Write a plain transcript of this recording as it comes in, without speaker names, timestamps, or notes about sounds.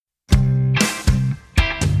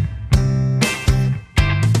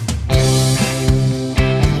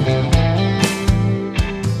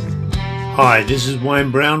Hi, this is Wayne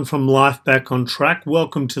Brown from Life Back on Track.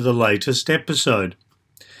 Welcome to the latest episode.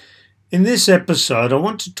 In this episode, I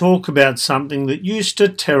want to talk about something that used to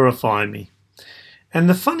terrify me. And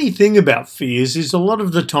the funny thing about fears is a lot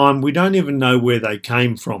of the time we don't even know where they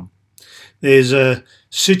came from. There's a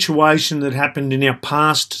situation that happened in our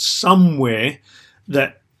past somewhere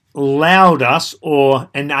that allowed us or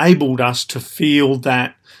enabled us to feel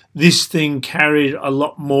that this thing carried a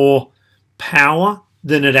lot more power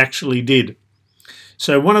than it actually did.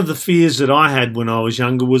 So one of the fears that I had when I was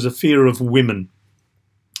younger was a fear of women.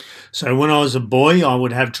 So when I was a boy, I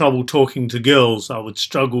would have trouble talking to girls. I would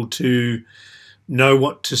struggle to know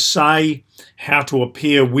what to say, how to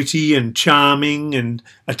appear witty and charming and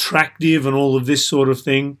attractive and all of this sort of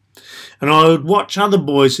thing. And I would watch other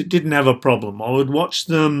boys that didn't have a problem. I would watch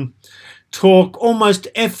them talk almost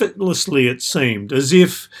effortlessly, it seemed, as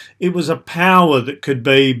if it was a power that could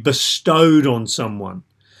be bestowed on someone.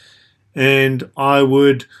 And I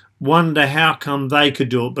would wonder how come they could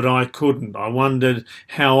do it, but I couldn't. I wondered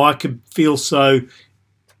how I could feel so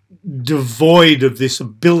devoid of this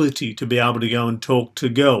ability to be able to go and talk to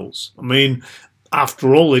girls. I mean,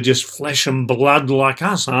 after all, they're just flesh and blood like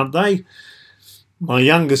us, aren't they? My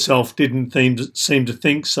younger self didn't seem to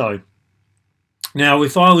think so. Now,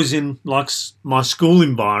 if I was in like my school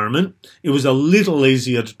environment, it was a little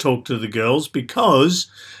easier to talk to the girls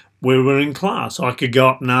because we were in class. I could go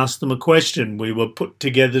up and ask them a question. We were put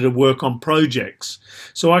together to work on projects.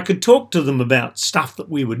 So I could talk to them about stuff that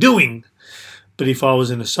we were doing. But if I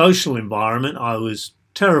was in a social environment, I was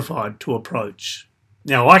terrified to approach.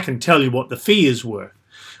 Now, I can tell you what the fears were.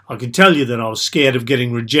 I can tell you that I was scared of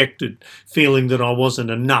getting rejected, feeling that I wasn't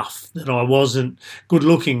enough, that I wasn't good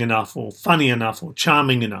looking enough or funny enough or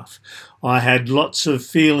charming enough. I had lots of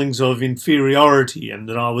feelings of inferiority and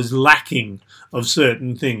that I was lacking of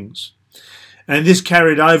certain things. And this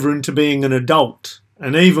carried over into being an adult.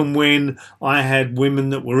 And even when I had women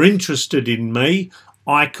that were interested in me,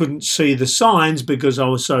 I couldn't see the signs because I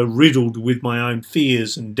was so riddled with my own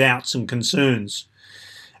fears and doubts and concerns.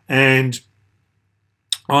 And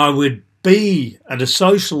I would be at a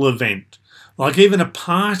social event, like even a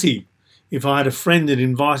party. If I had a friend that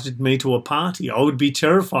invited me to a party, I would be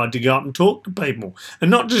terrified to go up and talk to people. And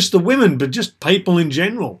not just the women, but just people in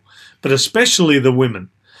general, but especially the women.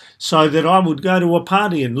 So that I would go to a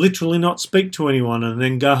party and literally not speak to anyone and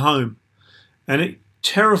then go home. And it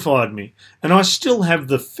terrified me. And I still have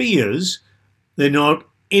the fears. They're not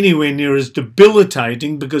anywhere near as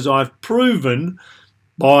debilitating because I've proven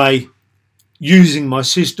by using my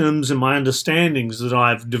systems and my understandings that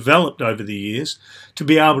I've developed over the years to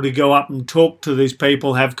be able to go up and talk to these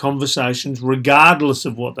people, have conversations, regardless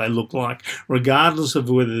of what they look like, regardless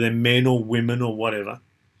of whether they're men or women or whatever.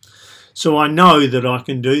 So I know that I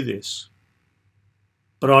can do this.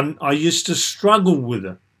 But I used to struggle with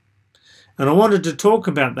it. And I wanted to talk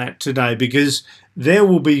about that today because there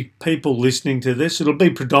will be people listening to this. It'll be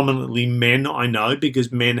predominantly men, I know,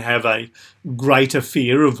 because men have a greater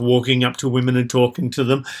fear of walking up to women and talking to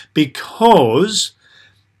them. Because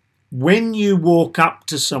when you walk up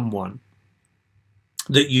to someone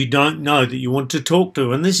that you don't know, that you want to talk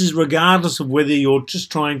to, and this is regardless of whether you're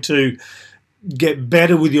just trying to get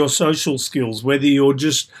better with your social skills, whether you're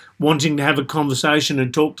just wanting to have a conversation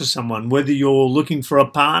and talk to someone, whether you're looking for a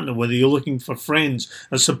partner, whether you're looking for friends,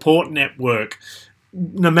 a support network,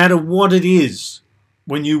 no matter what it is,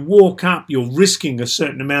 when you walk up, you're risking a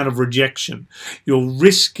certain amount of rejection. You're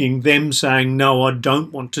risking them saying, no, I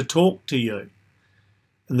don't want to talk to you.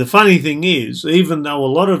 And the funny thing is, even though a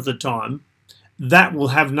lot of the time that will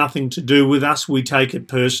have nothing to do with us, we take it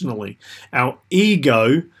personally. Our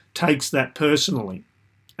ego takes that personally.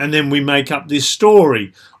 And then we make up this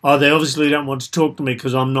story. Oh, they obviously don't want to talk to me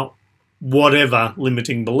because I'm not whatever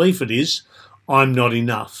limiting belief it is. I'm not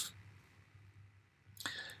enough.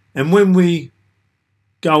 And when we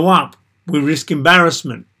go up, we risk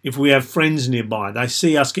embarrassment. If we have friends nearby, they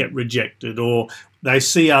see us get rejected or they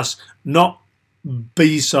see us not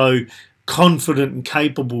be so confident and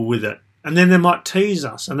capable with it. And then they might tease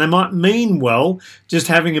us and they might mean well, just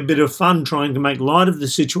having a bit of fun trying to make light of the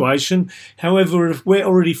situation. However, if we're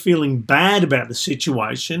already feeling bad about the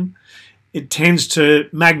situation, it tends to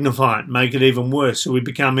magnify it, make it even worse. So we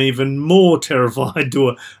become even more terrified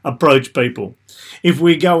to approach people. If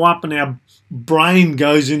we go up and our brain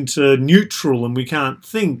goes into neutral and we can't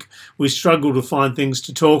think, we struggle to find things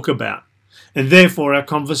to talk about. And therefore our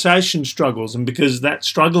conversation struggles, and because that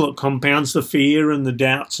struggle, it compounds the fear and the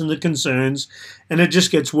doubts and the concerns, and it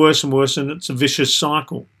just gets worse and worse, and it's a vicious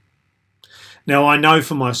cycle. Now, I know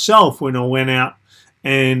for myself, when I went out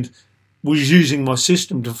and was using my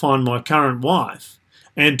system to find my current wife,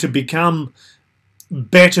 and to become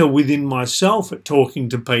better within myself at talking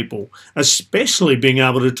to people, especially being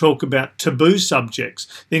able to talk about taboo subjects,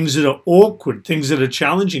 things that are awkward, things that are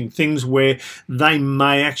challenging, things where they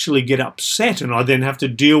may actually get upset and I then have to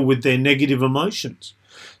deal with their negative emotions.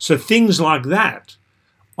 So things like that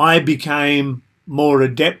I became more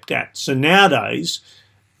adept at. So nowadays,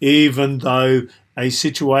 even though a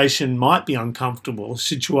situation might be uncomfortable, a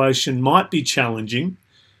situation might be challenging,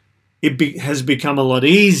 it has become a lot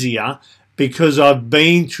easier because I've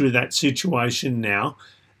been through that situation now,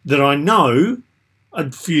 that I know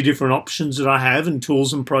a few different options that I have and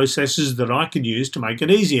tools and processes that I can use to make it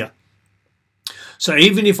easier. So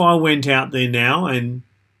even if I went out there now and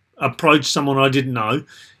approached someone I didn't know,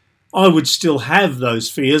 I would still have those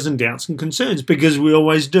fears and doubts and concerns, because we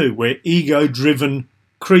always do. We're ego-driven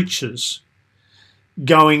creatures.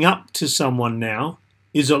 Going up to someone now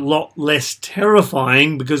is a lot less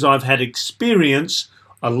terrifying because I've had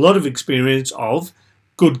a lot of experience of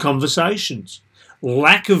good conversations,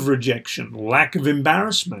 lack of rejection, lack of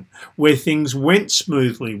embarrassment, where things went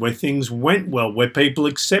smoothly, where things went well, where people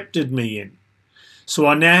accepted me in. So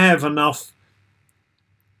I now have enough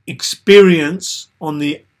experience on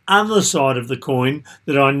the other side of the coin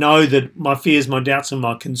that I know that my fears, my doubts and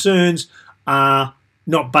my concerns are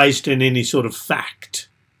not based in any sort of fact.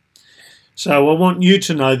 So I want you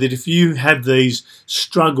to know that if you have these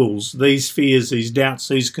struggles, these fears, these doubts,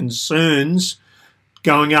 these concerns,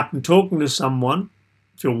 going up and talking to someone,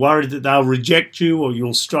 if you're worried that they'll reject you or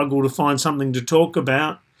you'll struggle to find something to talk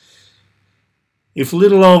about, if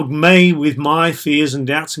little old me with my fears and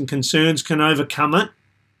doubts and concerns can overcome it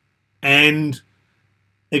and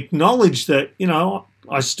acknowledge that,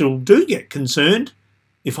 I still do get concerned,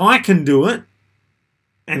 if I can do it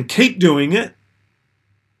and keep doing it,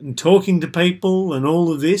 and talking to people and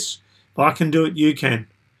all of this, if I can do it, you can.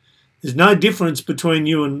 There's no difference between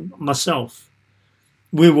you and myself.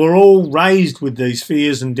 We were all raised with these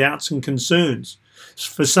fears and doubts and concerns.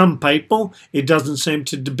 For some people, it doesn't seem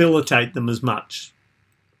to debilitate them as much.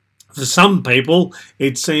 For some people,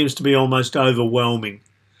 it seems to be almost overwhelming.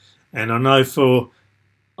 And I know for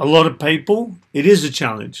a lot of people, it is a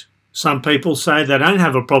challenge. Some people say they don't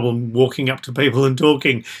have a problem walking up to people and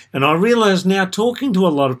talking. And I realise now, talking to a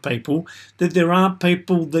lot of people, that there are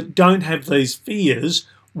people that don't have these fears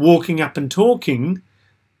walking up and talking.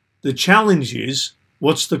 The challenge is,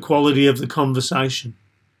 what's the quality of the conversation?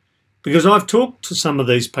 Because I've talked to some of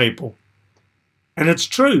these people, and it's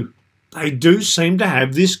true. They do seem to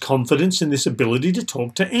have this confidence and this ability to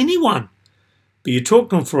talk to anyone. But you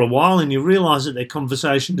talk to them for a while and you realise that their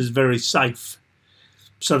conversation is very safe.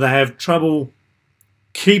 So they have trouble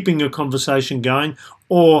keeping a conversation going,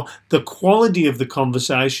 or the quality of the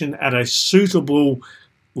conversation at a suitable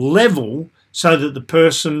level so that the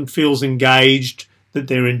person feels engaged, that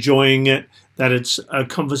they're enjoying it, that it's a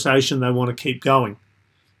conversation they want to keep going.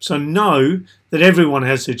 So know that everyone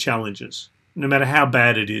has their challenges, no matter how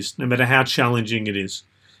bad it is, no matter how challenging it is.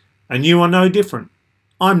 And you are no different.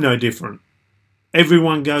 I'm no different.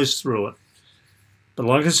 Everyone goes through it. But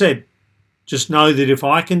like I said, just know that if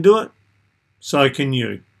I can do it, so can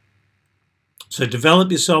you. So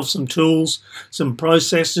develop yourself some tools, some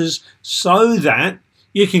processes, so that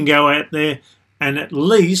you can go out there and at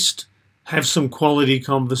least have some quality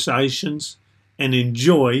conversations and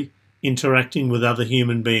enjoy interacting with other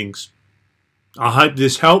human beings. I hope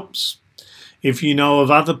this helps. If you know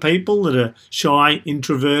of other people that are shy,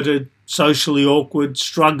 introverted, socially awkward,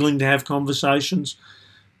 struggling to have conversations,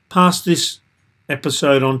 pass this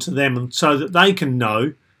episode on to them, and so that they can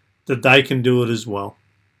know that they can do it as well.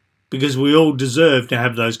 Because we all deserve to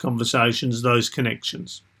have those conversations, those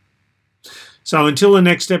connections. So until the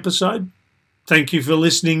next episode, thank you for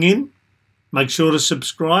listening in. Make sure to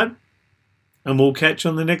subscribe, and we'll catch you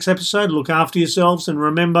on the next episode. Look after yourselves, and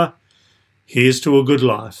remember, here's to a good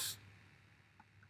life.